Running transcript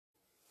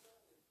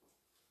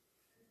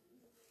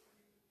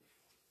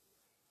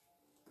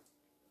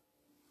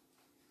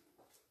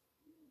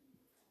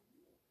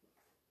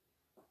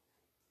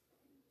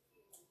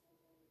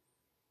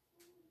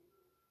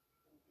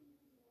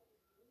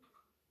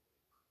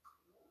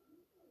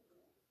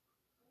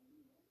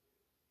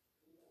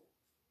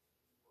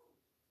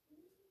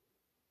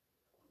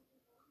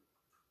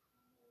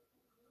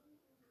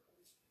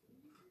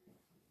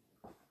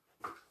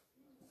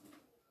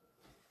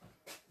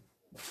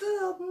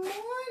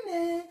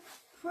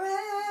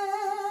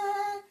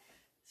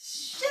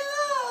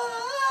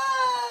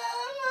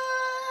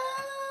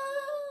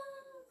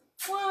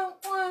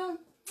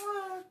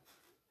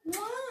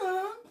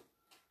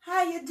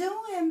you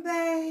doing,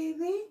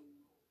 baby?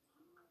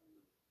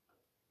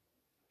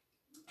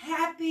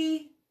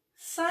 Happy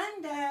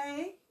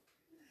Sunday.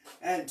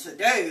 And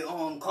today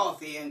on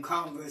Coffee and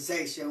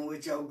Conversation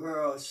with your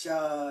girl,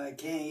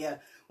 Shakenya.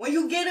 When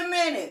you get a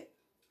minute,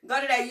 go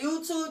to that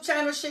YouTube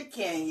channel,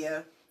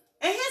 Shakenya,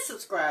 and hit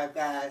subscribe,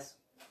 guys.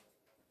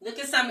 Look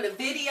at some of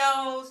the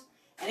videos.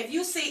 And if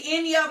you see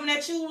any of them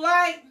that you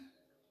like,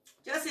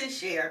 just hit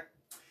share.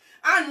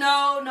 I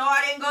know,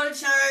 I didn't go to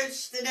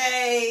church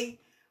today.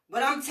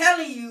 But I'm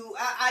telling you,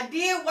 I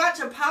did watch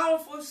a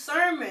powerful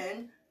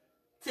sermon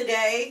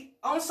today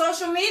on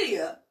social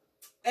media.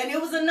 And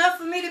it was enough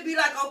for me to be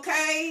like,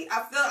 okay,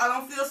 I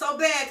don't feel so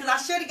bad. Because I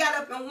should have got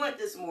up and went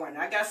this morning.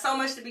 I got so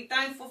much to be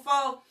thankful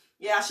for.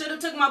 Yeah, I should have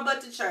took my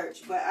butt to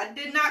church. But I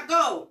did not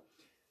go.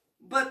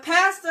 But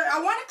I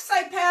want to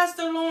say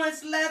Pastor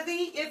Lawrence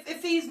Levy.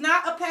 If he's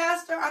not a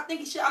pastor, I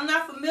think he should. I'm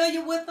not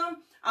familiar with him.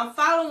 I'm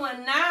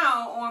following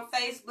now on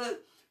Facebook.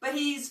 But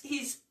he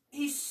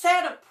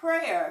said a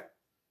prayer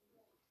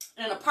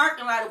in a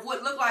parking lot of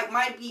what looked like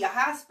might be a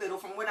hospital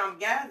from what I'm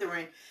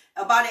gathering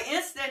about an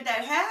incident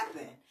that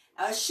happened.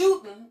 A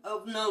shooting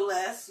of no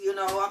less. You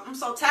know, I'm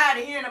so tired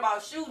of hearing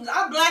about shootings.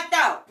 I blacked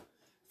out.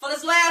 For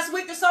this last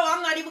week or so,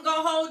 I'm not even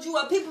going to hold you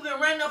up. People been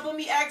running up on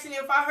me asking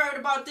if I heard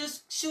about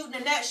this shooting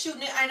and that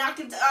shooting. And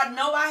I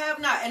know I have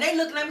not. And they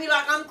looking at me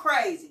like I'm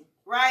crazy,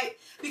 right?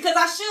 Because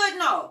I should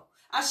know.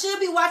 I should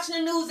be watching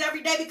the news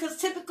every day because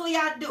typically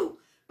I do.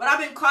 But I've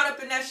been caught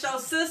up in that show,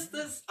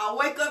 Sisters. I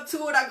wake up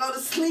to it. I go to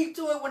sleep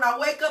to it. When I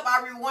wake up,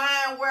 I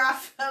rewind where I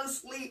fell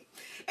asleep.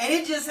 And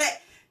it just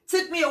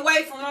took me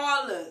away from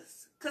all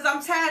this. Because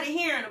I'm tired of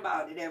hearing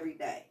about it every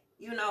day.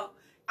 You know,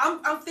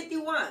 I'm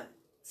 51.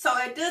 So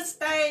at this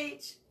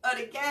stage of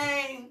the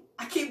game,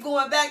 I keep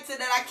going back to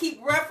that. I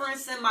keep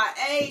referencing my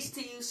age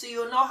to you so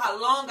you'll know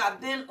how long I've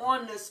been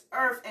on this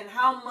earth and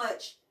how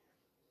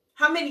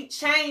many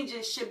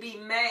changes should be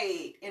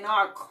made in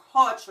our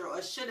culture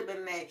or should have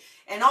been made.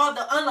 And all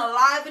the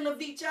unaliving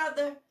of each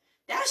other,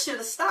 that should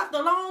have stopped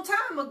a long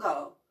time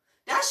ago.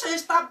 That should have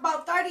stopped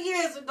about 30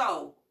 years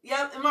ago.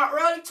 Yep, in my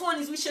early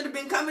 20s, we should have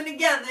been coming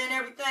together and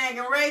everything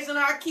and raising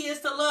our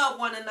kids to love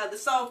one another.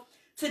 So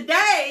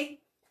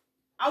today,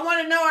 I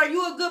want to know, are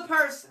you a good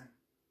person?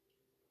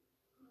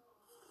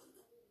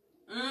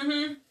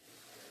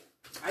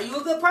 Are you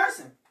a good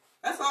person?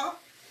 That's all.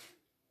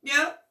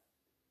 Yep.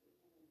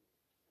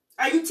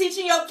 Are you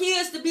teaching your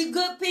kids to be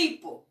good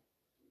people?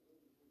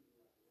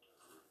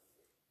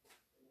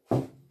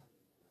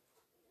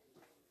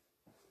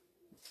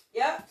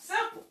 Yep,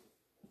 simple.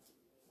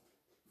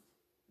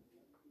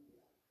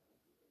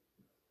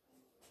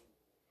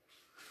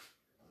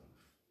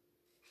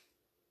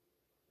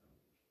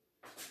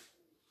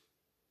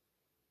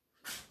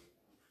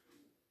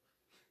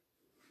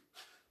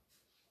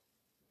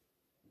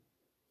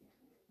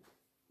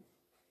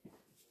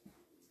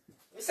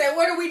 You say,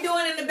 what are we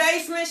doing in the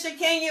basement,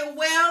 Shakenya?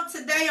 Well,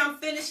 today I'm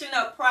finishing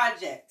up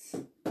projects.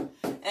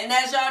 And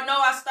as y'all know,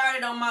 I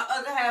started on my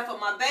other half of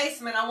my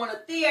basement. I want a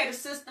theater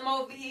system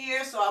over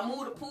here, so I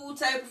moved the pool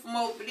table from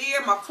over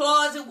there. My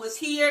closet was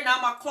here. Now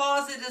my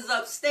closet is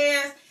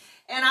upstairs.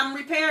 And I'm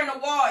repairing the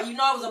wall. You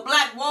know, it was a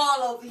black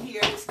wall over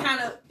here.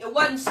 It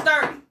wasn't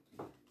sturdy.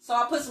 So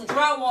I put some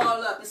drywall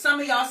up. And some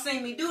of y'all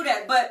seen me do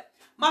that. But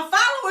my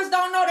followers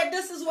don't know that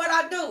this is what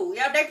I do.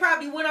 Yeah, they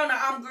probably went on the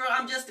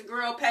I'm Just a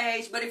Girl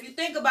page. But if you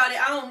think about it,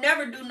 I don't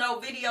never do no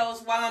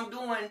videos while I'm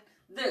doing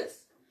this.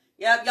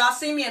 Yeah, y'all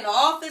see me in the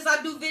office,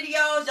 I do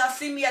videos. Y'all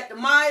see me at the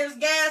Myers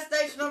gas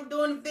station, I'm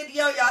doing a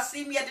video. Y'all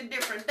see me at the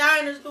different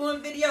diners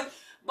doing videos.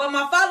 But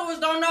my followers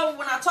don't know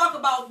when I talk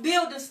about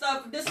building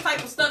stuff, this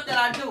type of stuff that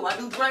I do. I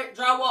do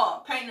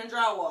drywall, painting and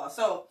drywall.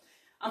 So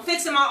I'm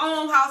fixing my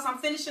own house. I'm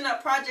finishing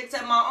up projects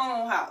at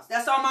my own house.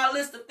 That's on my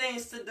list of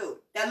things to do.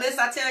 That list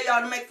I tell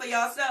y'all to make for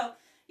yourself.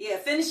 Yeah,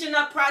 finishing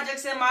up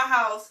projects in my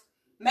house,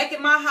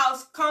 making my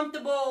house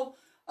comfortable,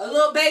 a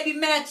little baby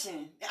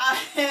mansion,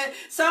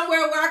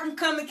 somewhere where I can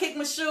come and kick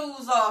my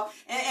shoes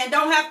off and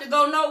don't have to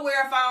go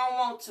nowhere if I don't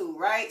want to,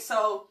 right?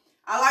 So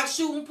I like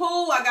shooting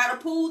pool. I got a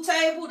pool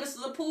table. This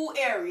is a pool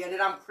area that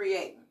I'm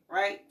creating,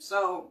 right?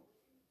 So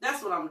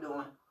that's what I'm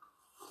doing.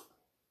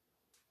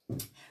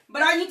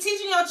 But are you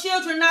teaching your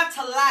children not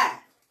to lie?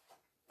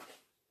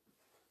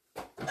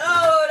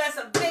 Oh, that's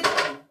a big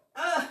one.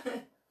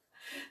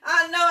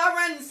 I know I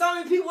run into so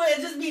many people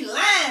that just be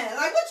lying.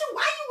 Like,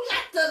 why you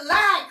like to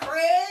lie,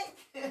 Craig?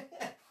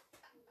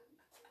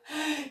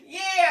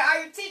 Yeah,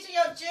 are you teaching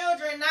your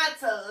children not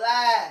to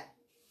lie?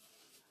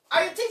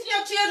 Are you teaching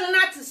your children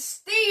not to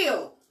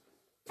steal?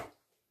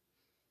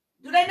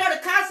 Do they know the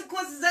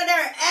consequences of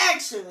their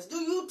actions? Do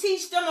you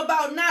teach them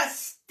about not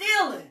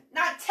stealing,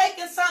 not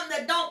taking something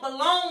that don't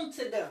belong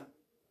to them?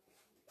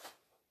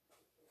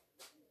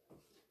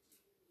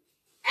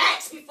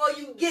 Ask before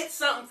you get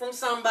something from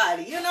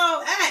somebody. You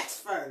know,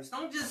 ask first.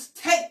 Don't just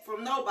take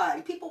from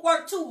nobody. People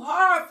work too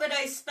hard for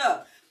their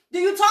stuff. Do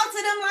you talk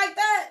to them like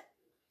that?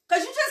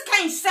 Because you just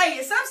can't say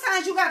it.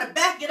 Sometimes you got to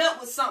back it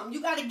up with something.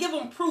 You got to give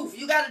them proof.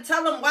 You got to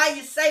tell them why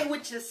you say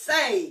what you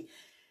say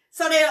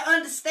so they'll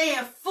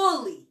understand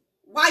fully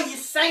why you're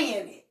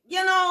saying it.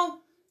 You know,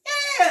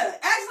 yeah,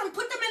 ask them,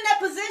 put them in that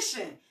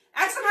position.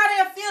 Ask them how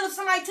they'll feel if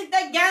somebody took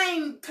that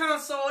game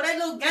console, or that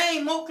little game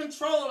remote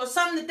control, or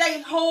something that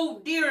they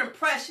hold dear and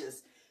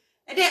precious.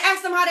 And then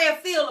ask them how they'll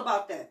feel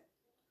about that.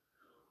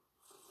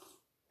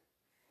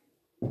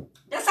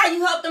 That's how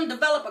you help them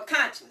develop a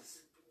conscience.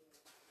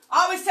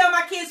 I always tell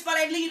my kids before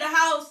they leave the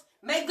house,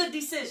 make good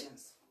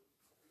decisions.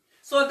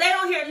 So if they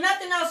don't hear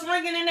nothing else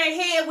ringing in their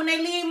head when they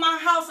leave my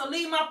house or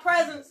leave my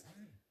presence,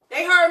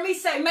 they heard me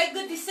say, make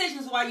good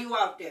decisions while you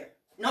out there.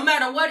 No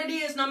matter what it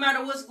is, no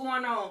matter what's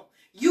going on.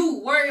 You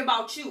worry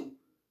about you.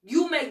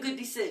 You make good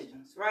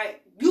decisions,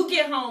 right? You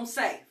get home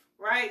safe,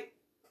 right?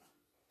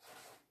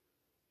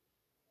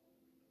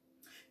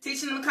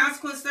 Teaching them the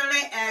consequences of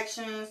their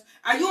actions.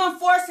 Are you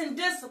enforcing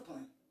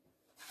discipline?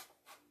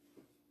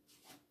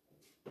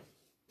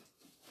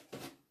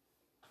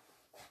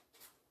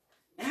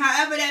 And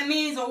however that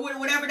means, or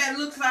whatever that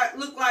look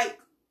like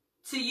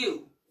to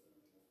you.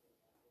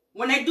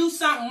 When they do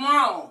something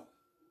wrong,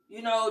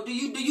 you know, do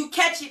you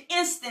catch it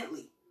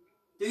instantly?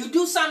 Do you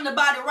do something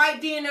about it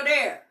right then and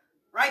there?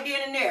 Right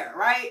then and there,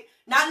 right?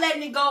 Not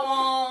letting it go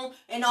on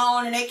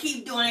and they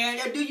keep doing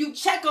it. Do you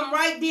check them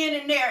right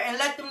then and there and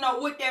let them know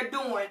what they're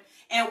doing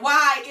and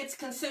why it's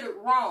considered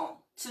wrong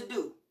to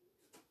do?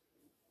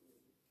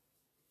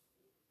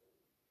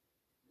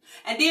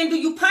 And then do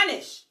you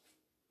punish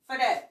for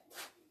that?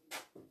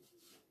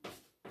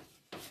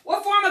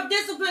 What form of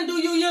discipline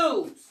do you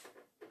use?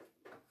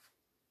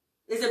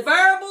 Is it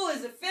verbal?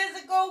 Is it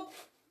physical?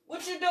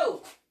 What you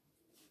do?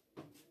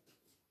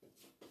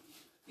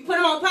 You put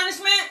them on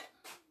punishment?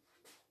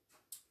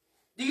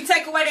 Do you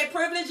take away their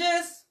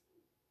privileges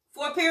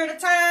for a period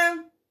of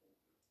time?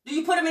 Do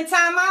you put them in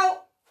timeout?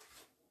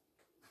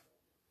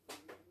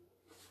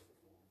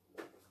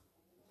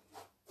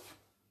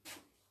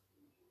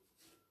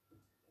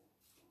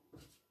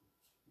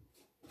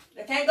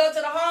 They can't go to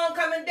the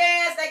homecoming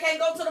dance. They can't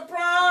go to the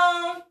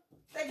prom.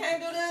 They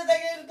can't do this. They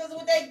can't because of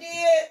what they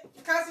did.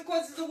 The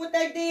consequences of what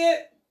they did.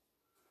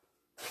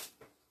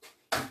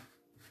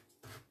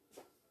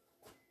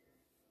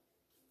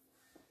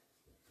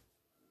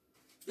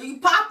 Do you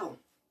pop them?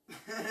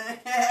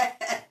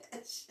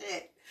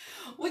 Shit.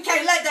 We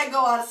can't let that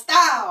go out of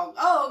style.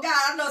 Oh,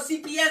 God, I know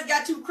CPS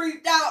got you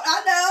creeped out.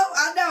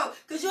 I know.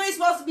 Because you ain't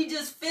supposed to be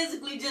just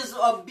physically just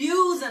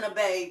abusing a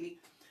baby.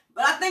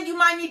 But I think you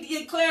might need to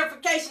get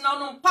clarification on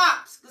them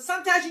pops. Because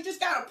sometimes you just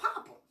got to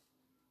pop them.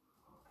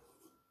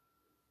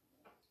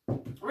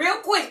 Real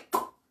quick.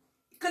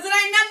 Because it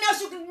ain't nothing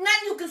else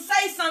nothing you can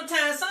say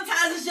sometimes.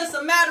 Sometimes it's just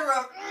a matter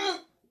of...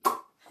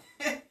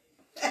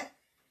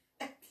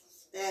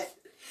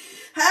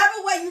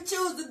 However way you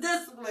choose the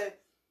discipline,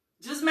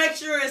 just make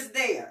sure it's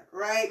there,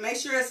 right? Make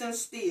sure it's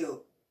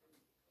instilled.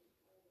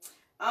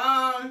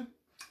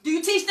 Do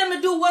you teach them to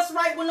do what's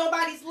right when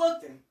nobody's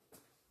looking?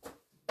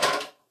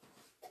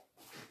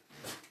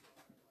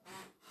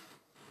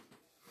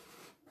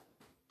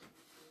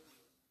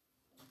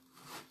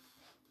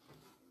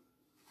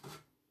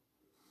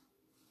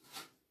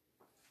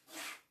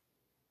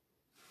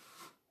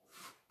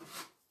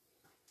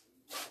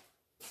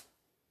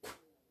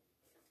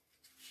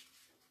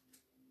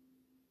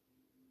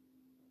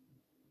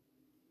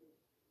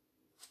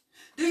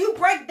 Do you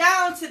break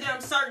down to them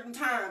certain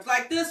terms,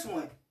 like this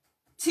one?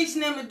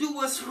 Teaching them to do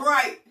what's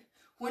right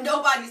when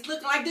nobody's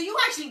looking. Like, do you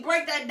actually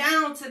break that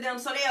down to them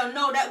so they'll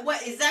know that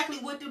exactly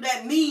what do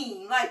that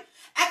mean? Like,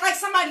 act like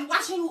somebody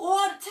watching you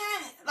all the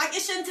time. Like,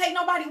 it shouldn't take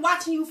nobody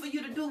watching you for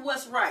you to do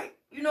what's right.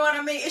 You know what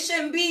I mean? It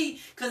shouldn't be,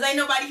 because ain't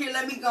nobody here,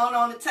 let me go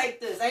on and take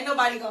this. Ain't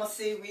nobody going to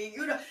see me.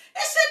 You know,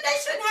 they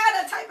shouldn't have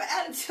that type of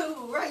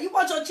attitude, right? You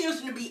want your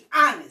children to be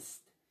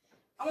honest.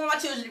 I want my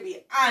children to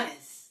be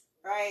honest.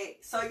 Right?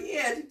 So,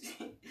 yeah.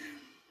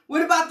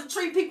 What about to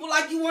treat people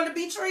like you want to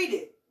be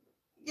treated?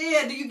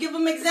 Yeah, do you give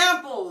them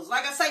examples?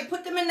 Like I say,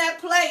 put them in that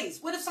place.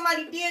 What if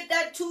somebody did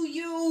that to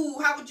you?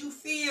 How would you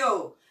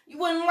feel? You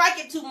wouldn't like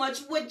it too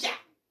much, would ya?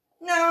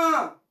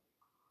 No.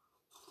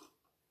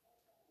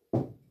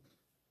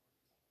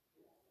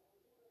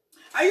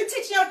 Are you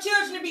teaching your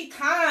children to be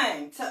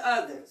kind to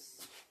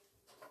others?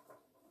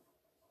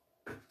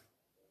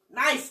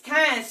 Nice,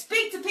 kind.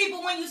 Speak to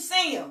people when you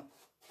see them.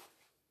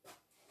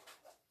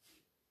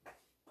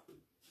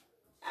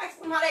 Ask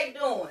them how they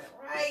doing,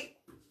 right?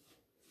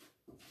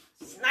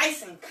 It's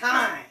nice and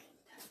kind.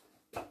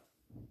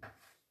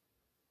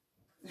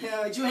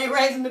 Yeah, but you ain't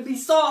raising them to be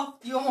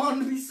soft. You don't want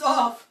them to be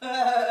soft.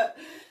 that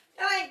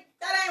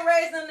ain't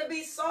raising them to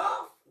be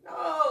soft.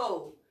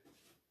 No.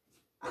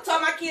 I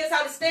taught my kids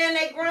how to stand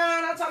their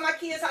ground. I taught my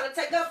kids how to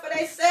take up for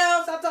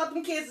themselves. I taught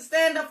them kids to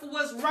stand up for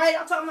what's right.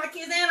 I taught my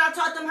kids, and I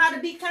taught them how to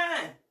be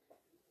kind.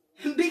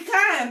 Be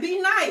kind. Be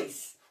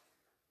nice.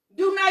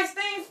 Do nice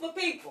things for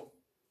people.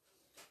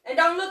 And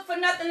don't look for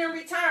nothing in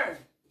return.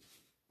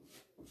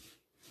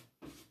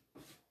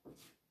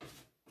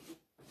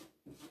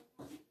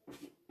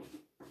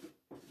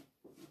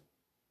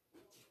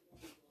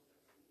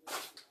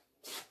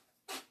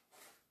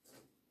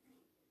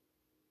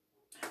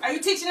 Are you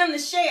teaching them to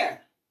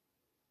share?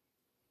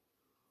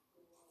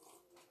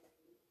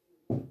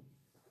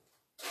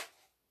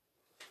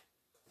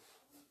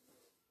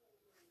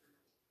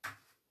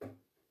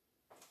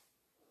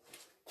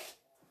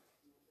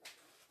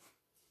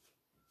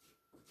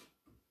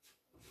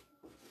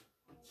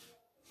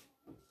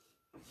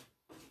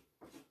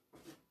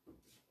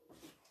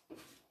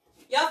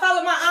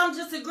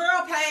 Talented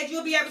Girl page,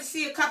 you'll be able to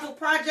see a couple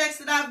projects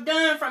that I've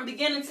done from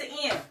beginning to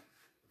end.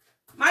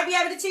 Might be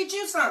able to teach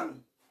you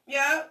something.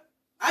 Yeah.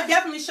 I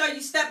definitely show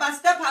you step by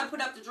step how to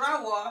put up the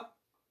drywall.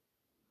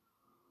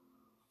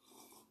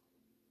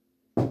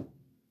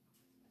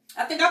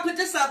 I think I put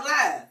this up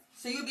live,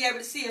 so you'll be able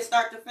to see it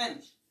start to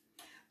finish.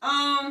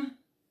 Are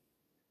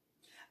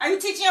you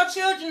teaching your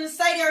children to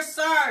say they're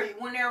sorry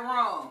when they're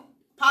wrong?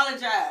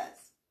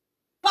 Apologize.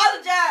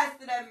 Apologize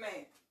to that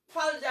man.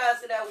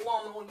 Apologize to that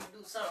woman when you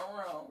do something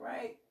wrong,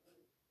 right?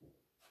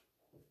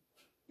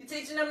 You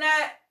teaching them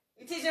that?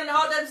 You teaching them to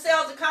hold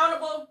themselves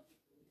accountable?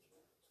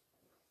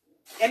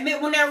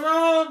 Admit when they're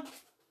wrong?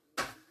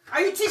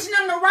 Are you teaching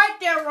them to right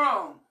their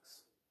wrongs?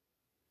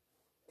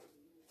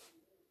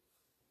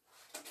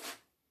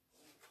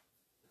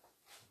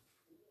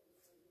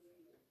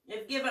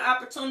 If given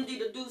opportunity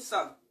to do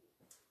so.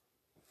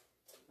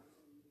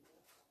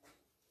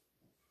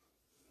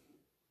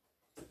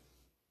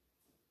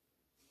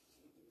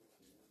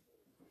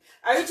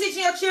 Are you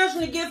teaching your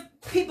children to give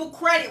people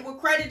credit where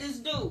credit is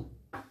due?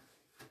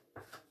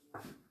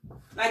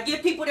 Like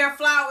give people their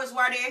flowers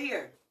while they're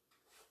here.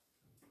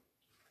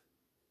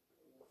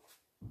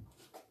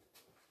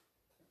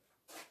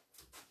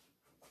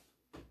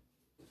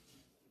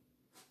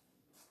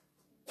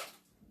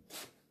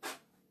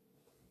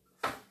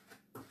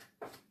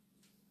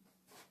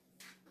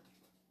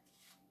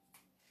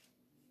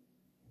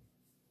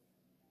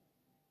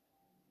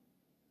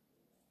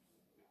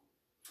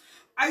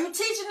 Are you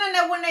teaching them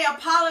that when they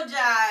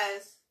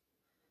apologize,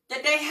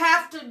 that they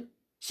have to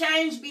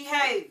change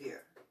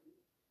behavior?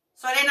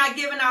 So they're not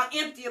giving out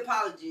empty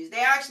apologies.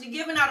 They're actually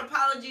giving out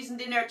apologies and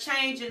then they're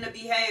changing the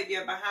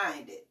behavior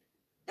behind it.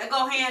 They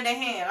go hand in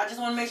hand. I just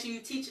want to make sure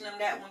you're teaching them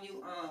that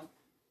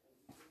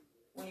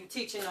when you're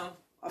teaching them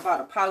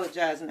about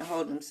apologizing and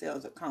holding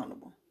themselves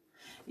accountable.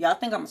 Yeah, I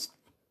think I'm going to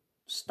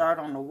start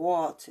on the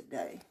wall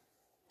today.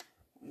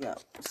 Yeah,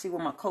 see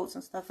where my coats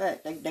and stuff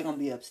at? They're going to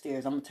be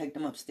upstairs. I'm going to take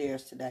them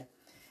upstairs today.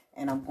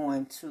 And I'm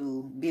going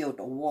to build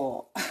a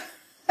wall. No,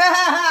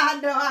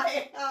 I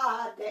ain't.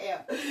 Oh,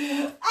 damn.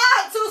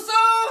 Too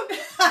soon.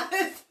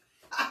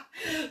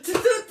 Too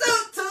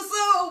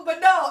soon. But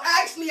no,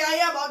 actually I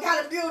am. I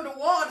got to build a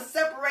wall to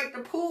separate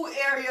the pool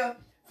area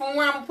from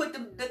where I'm going to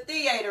put the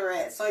theater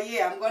at. So,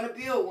 yeah, I'm going to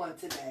build one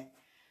today.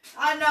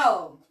 I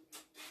know.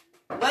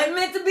 Wasn't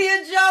meant to be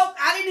a joke.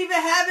 I didn't even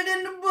have it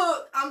in the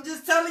book. I'm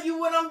just telling you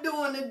what I'm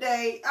doing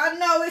today. I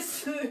know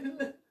it's...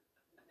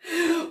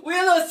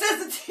 We're a little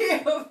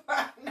sensitive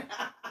right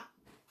now.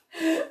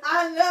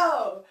 I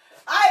know.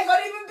 I ain't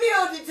gonna even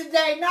build it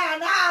today. Nah,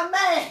 I'm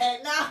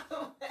mad.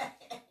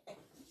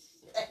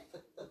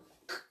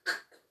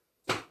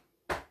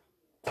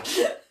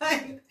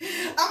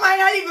 I might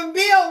not even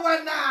build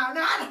one now.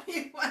 No, I don't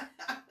even want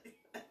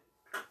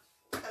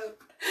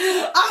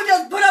I'll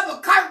just put up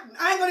a curtain.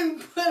 I ain't gonna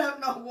even put up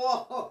no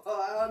wall.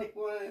 I don't even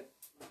want to.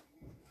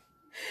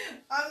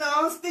 I know,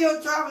 I'm still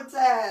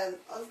traumatized.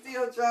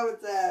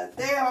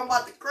 Damn, I'm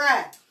about to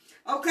cry.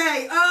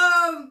 Okay,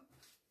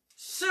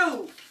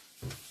 shoot.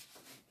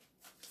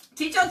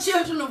 Teach your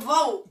children to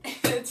vote.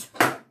 Teach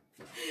them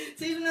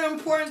the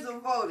importance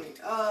of voting.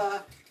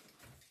 Are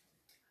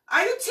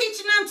you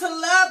teaching them to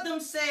love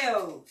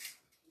themselves?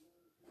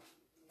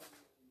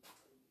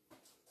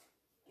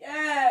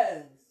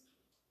 Yes.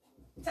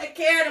 Take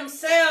care of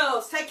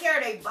themselves. Take care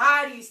of their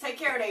bodies. Take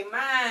care of their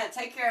mind.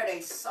 Take care of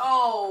their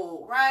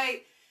soul,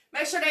 right?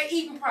 Make sure they're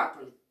eating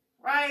properly,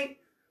 right?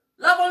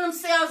 Love on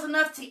themselves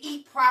enough to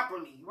eat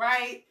properly,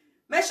 right?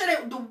 Make sure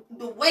that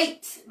the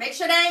weight, make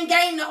sure they ain't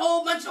gaining a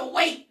whole bunch of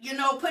weight, you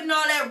know, putting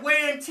all that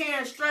wear and tear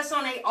and stress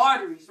on their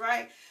arteries,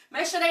 right?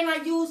 Make sure they're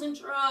not using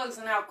drugs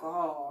and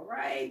alcohol,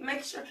 right?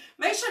 Make sure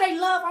they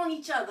love on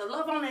each other,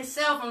 love on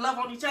themselves and love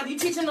on each other. You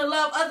teach them to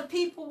love other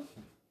people.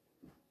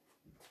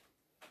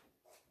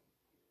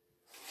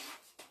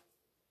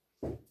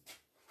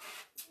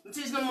 You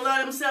teach them to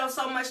love themselves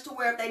so much to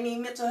where if they need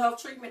mental health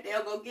treatment,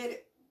 they'll go get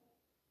it.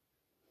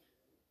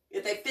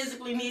 If they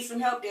physically need some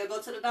help, they'll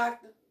go to the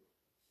doctor.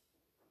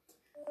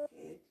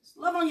 Yeah, just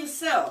love on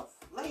yourself.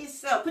 Love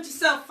yourself. Put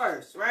yourself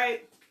first,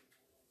 right?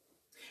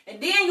 And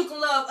then you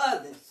can love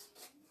others.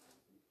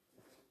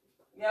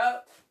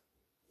 Yep.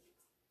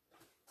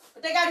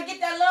 But they got to get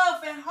that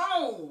love at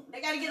home. They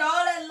got to get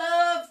all that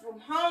love from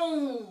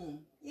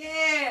home.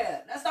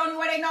 Yeah. That's the only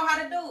way they know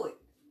how to do it.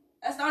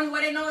 That's the only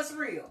way they know it's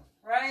real,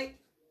 right?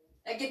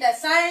 They get that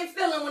same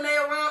feeling when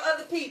they're around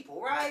other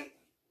people, right?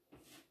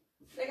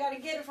 They got to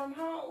get it from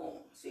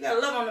home. So you got to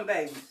love on the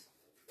babies.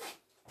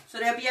 So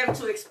they'll be able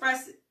to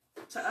express it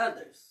to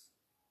others.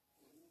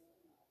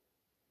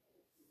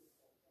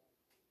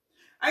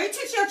 Are you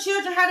teaching your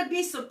children how to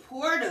be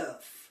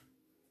supportive?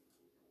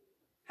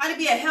 How to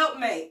be a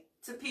helpmate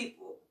to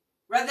people?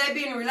 Whether they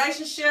be in a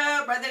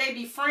relationship, whether they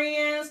be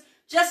friends,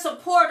 just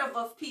supportive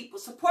of people,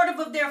 supportive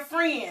of their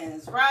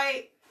friends,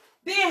 right?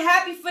 Being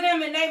happy for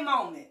them in their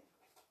moment.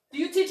 Do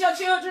you teach your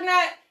children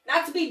that?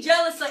 Not to be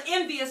jealous or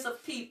envious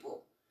of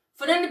people.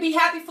 For them to be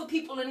happy for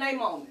people in their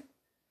moment.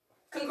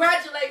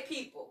 Congratulate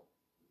people.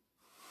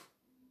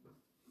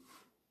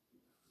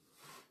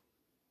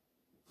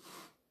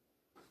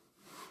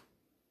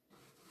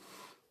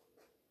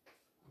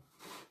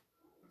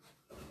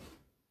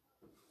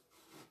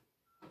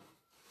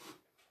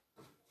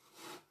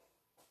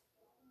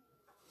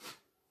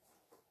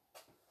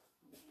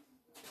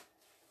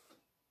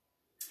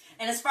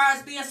 And as far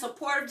as being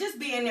supportive, just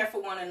being there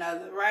for one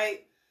another,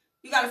 right?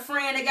 You got a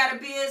friend that got a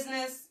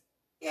business.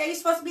 Yeah, you're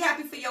supposed to be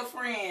happy for your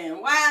friend.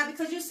 Why?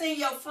 Because you seen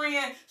your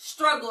friend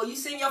struggle. You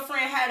seen your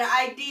friend had an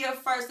idea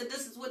first that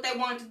this is what they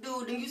wanted to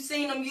do. Then you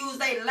seen them use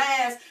their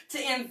last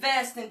to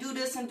invest and do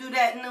this and do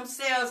that in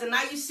themselves. And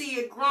now you see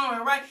it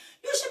growing, right?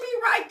 You should be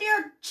right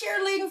there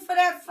cheerleading for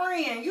that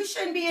friend. You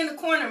shouldn't be in the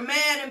corner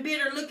mad and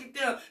bitter. Look at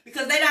them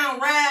because they done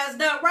rised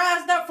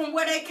up from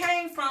where they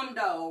came from,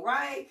 though,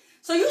 right?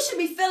 So you should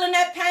be feeling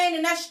that pain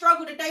and that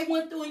struggle that they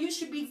went through, and you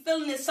should be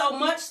feeling it so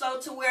much so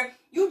to where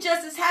you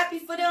just as happy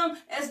for them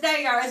as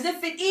they are, as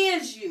if it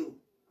is you,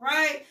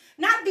 right?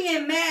 Not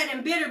being mad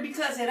and bitter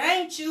because it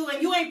ain't you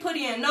and you ain't put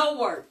in no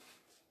work.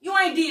 You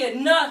ain't did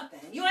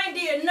nothing. You ain't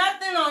did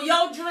nothing on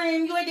your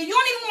dream. You don't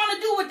even want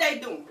to do what they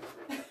doing.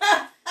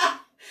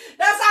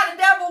 That's how the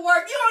devil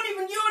works. You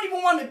don't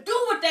even want to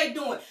do what they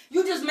doing.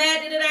 You just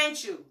mad that it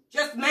ain't you.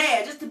 Just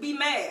mad, just to be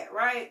mad,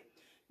 right?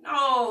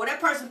 No,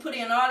 that person put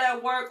in all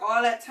that work,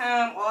 all that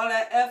time, all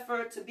that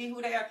effort to be who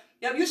they are.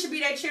 Yep, you should be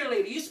their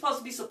cheerleader. You're supposed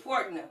to be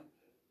supporting them.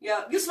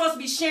 Yep, you're supposed to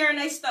be sharing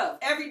their stuff.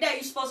 Every day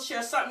you're supposed to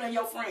share something to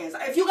your friends.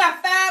 If you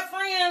got 5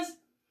 friends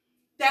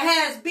that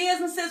has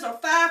businesses or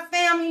 5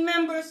 family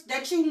members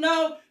that you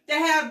know that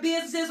have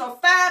businesses or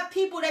 5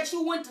 people that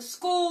you went to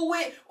school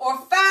with or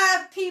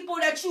 5 people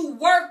that you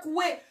work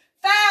with,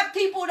 5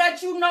 people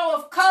that you know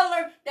of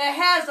color that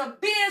has a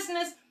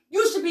business,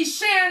 you should be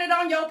sharing it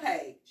on your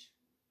page.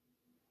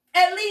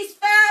 At least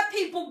 5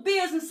 people,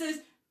 businesses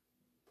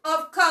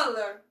of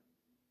color,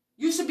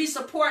 you should be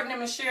supporting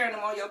them and sharing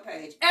them on your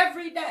page.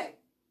 Every day.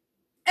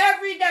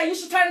 Every day. You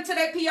should turn into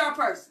that PR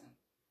person.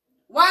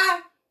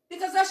 Why?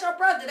 Because that's your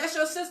brother, that's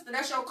your sister,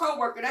 that's your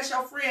coworker, that's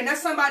your friend,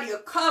 that's somebody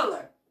of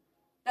color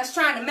that's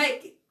trying to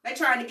make it. They're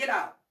trying to get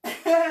out. They're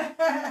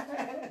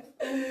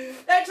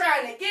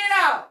trying to get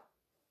out.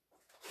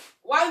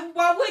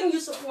 Why wouldn't you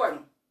support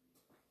them?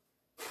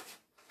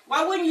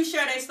 Why wouldn't you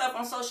share their stuff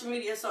on social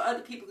media so other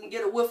people can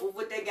get a whiff of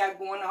what they got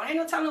going on? Ain't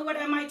no telling where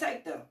that might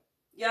take them.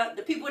 Yeah,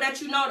 the people that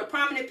you know, the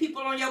prominent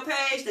people on your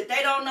page that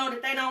they don't know,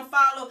 that they don't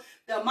follow,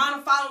 the amount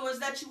of followers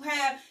that you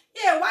have.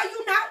 Yeah, why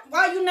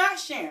you not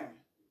sharing?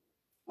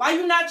 Why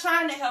you not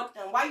trying to help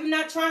them? Why you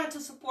not trying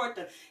to support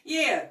them?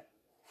 Yeah,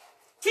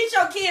 teach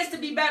your kids to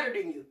be better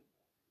than you.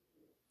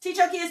 Teach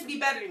your kids to be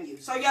better than you.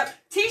 So yeah,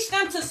 teach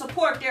them to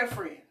support their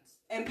friends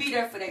and be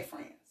there for their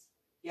friends.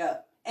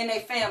 Yeah, and their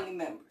family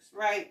members,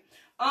 right?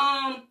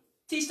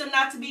 Teach them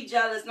not to be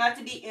jealous, not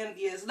to be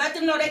envious. Let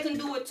them know they can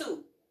do it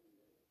too.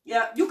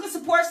 Yeah, you can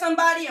support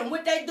somebody and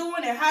what they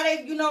doing and how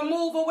they,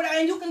 move or whatever,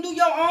 and you can do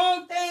your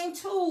own thing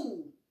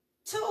too,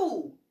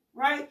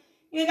 right?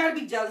 You ain't got to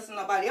be jealous of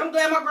nobody. I'm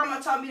glad my grandma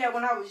taught me that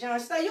when I was young.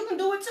 She said, you can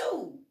do it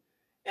too.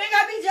 You ain't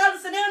got to be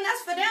jealous of them.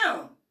 That's for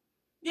them.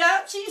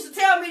 Yeah, she used to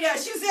tell me that.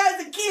 She said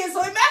as a kid.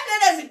 So imagine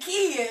that as a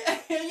kid.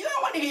 You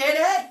don't want to hear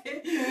that.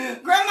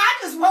 Grandma, I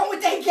just want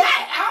what they got.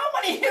 I don't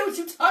want to hear what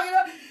you're talking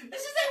about. And she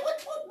said, why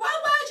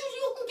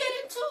you can get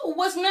it too?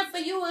 What's meant for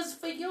you is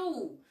for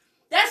you.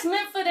 That's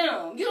meant for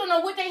them. You don't know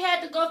what they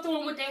had to go through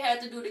and what they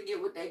had to do to get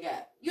what they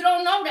got. You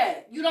don't know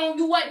that. You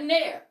wasn't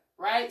there,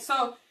 right?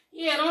 So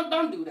yeah,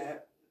 don't do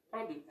that.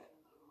 Don't do that.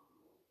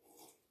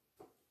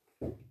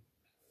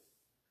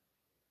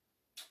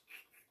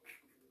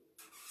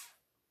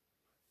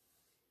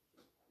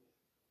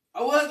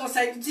 I was going to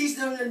say to teach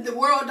them that the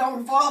world don't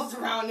revolve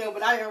around them,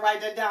 but I didn't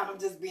write that down. I'm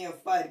just being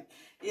funny.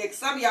 Yeah, cause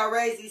some of y'all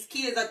raise these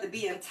kids up to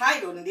be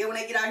entitled, and then when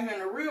they get out here in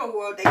the real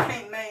world, they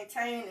can't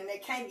maintain, and they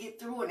can't get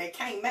through, and they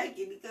can't make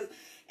it because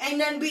ain't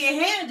nothing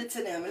being handed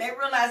to them, and they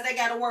realize they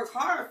got to work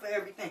hard for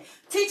everything.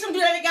 Teach them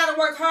that they got to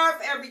work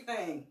hard for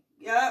everything.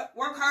 Yeah,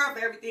 work hard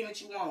for everything that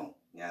you want.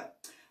 Yeah,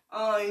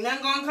 ain't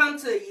nothing gonna come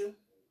to you.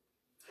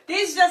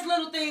 These are just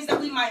little things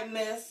that we might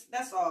miss.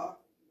 That's all.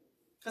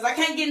 Cause I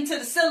can't get into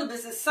the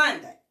syllabus. It's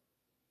Sunday.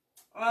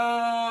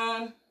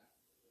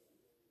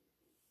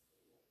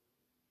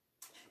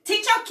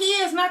 Teach your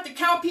kids not to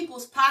count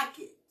people's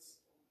pockets.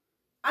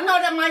 I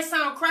know that might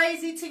sound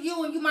crazy to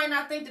you, and you might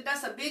not think that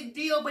that's a big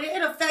deal, but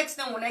it affects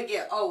them when they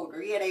get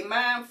older. Yeah, they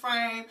mind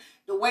frame,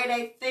 the way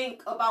they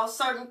think about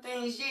certain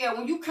things. Yeah,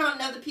 when you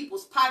count other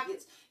people's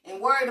pockets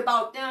and worried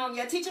about them,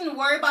 yeah, teach them to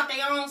worry about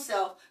their own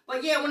self.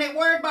 But yeah, when they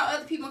worried about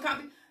other people,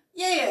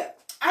 yeah,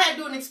 I had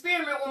to do an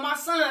experiment with my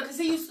son because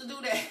he used to do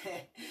that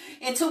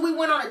until we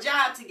went on a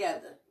job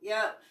together.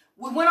 Yeah,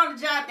 we went on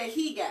the job that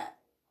he got,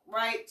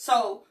 right?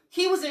 So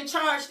he was in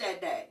charge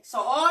that day. So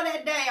all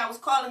that day I was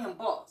calling him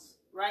boss,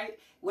 right?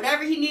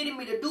 Whatever he needed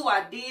me to do,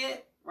 I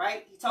did,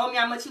 right? He told me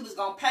how much he was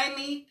going to pay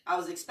me. I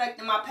was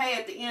expecting my pay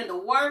at the end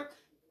of work.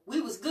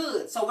 We was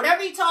good. So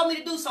whatever he told me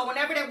to do, so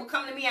whenever they would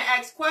come to me and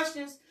ask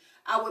questions,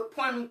 I would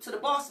point them to the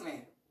boss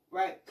man,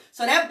 right?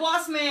 So that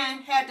boss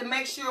man had to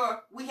make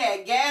sure we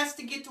had gas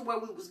to get to where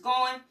we was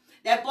going.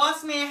 That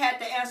boss man had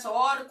to answer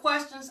all the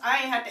questions.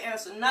 I ain't had to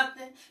answer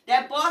nothing.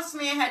 That boss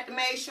man had to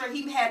make sure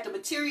he had the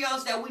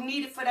materials that we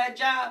needed for that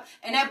job.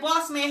 And that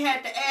boss man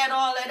had to add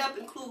all that up,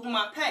 including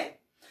my pay.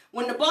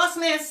 When the boss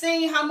man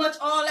seen how much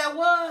all that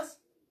was,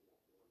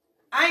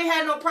 I ain't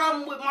had no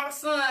problem with my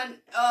son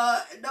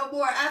no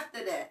more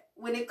after that.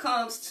 when it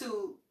comes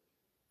to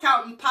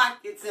counting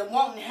pockets and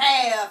wanting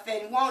half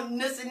and wanting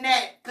this and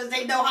that because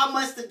they know how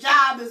much the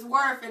job is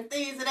worth and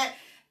things of that.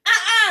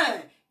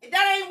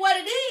 That ain't what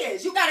it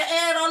is. You got to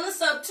add all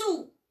this up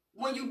too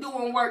when you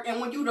doing work and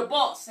when you the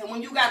boss and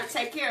when you got to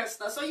take care of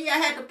stuff. So yeah, I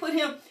had to put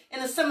him in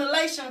a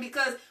simulation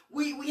because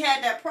we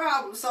had that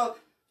problem. So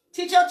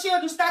teach your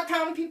children, stop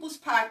counting people's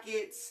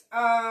pockets.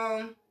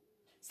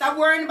 Stop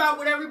worrying about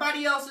what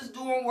everybody else is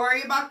doing.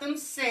 Worry about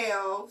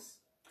themselves.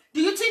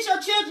 Do you teach your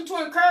children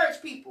to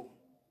encourage people?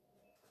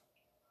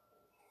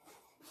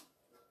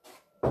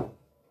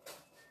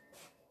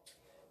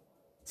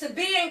 To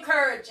be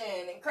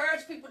encouraging.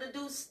 Encourage people to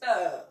do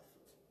stuff.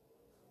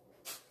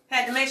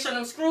 Had to make sure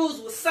them screws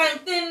was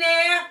sunk in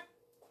there.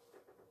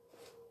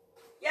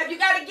 Yeah, you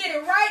got to get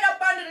it right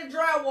up under the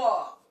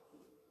drywall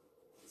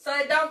so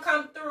it don't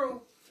come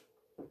through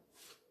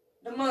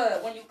the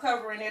mud when you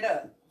covering it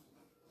up.